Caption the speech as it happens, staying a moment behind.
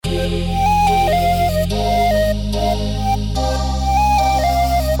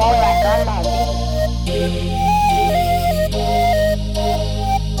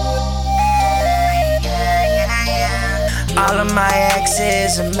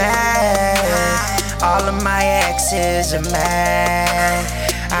exes are mad. All of my exes are mad.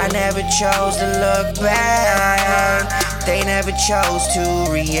 I never chose to look back. They never chose to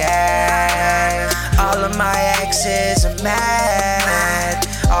react. All of my exes are mad.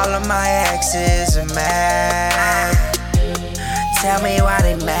 All of my exes are mad. Tell me why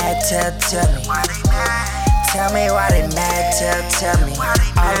they mad, tell me. Tell me why they mad, tell me.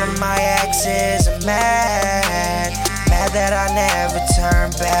 All of my exes are mad. Mad that I never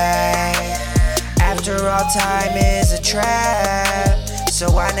turn back. After all, time is a trap,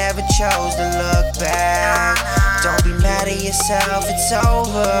 so I never chose to look back. Don't be mad at yourself, it's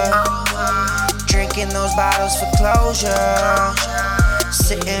over. Drinking those bottles for closure.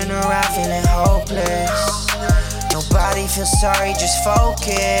 Sitting around feeling hopeless. Nobody feels sorry, just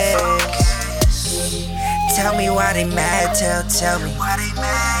focus. Tell me why they mad, tell me.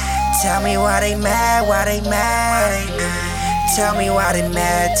 Tell me why they mad, why they mad. Tell me why they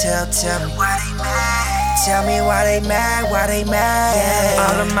mad, tell me. Tell me why they mad, why they mad.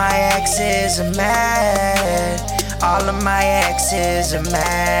 All of my exes are mad. All of my exes are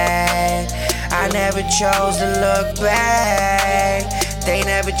mad. I never chose to look back. They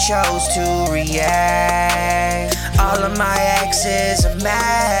never chose to react. All of my exes are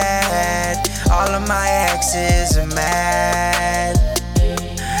mad. All of my exes are mad.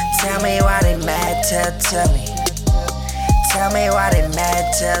 Tell me why they mad, tell me. Tell me why they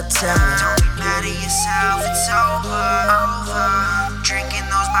mad, tell me. Don't be mad at yourself, it's over. Drinking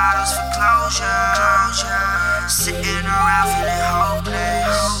those bottles for closure. Sitting around feeling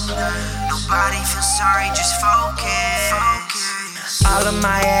hopeless. Nobody feels sorry, just focus. All of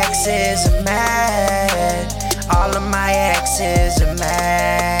my exes are mad. All of my exes are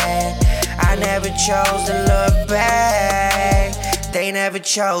mad. I never chose to look back. They never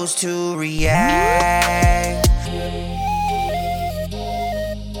chose to react.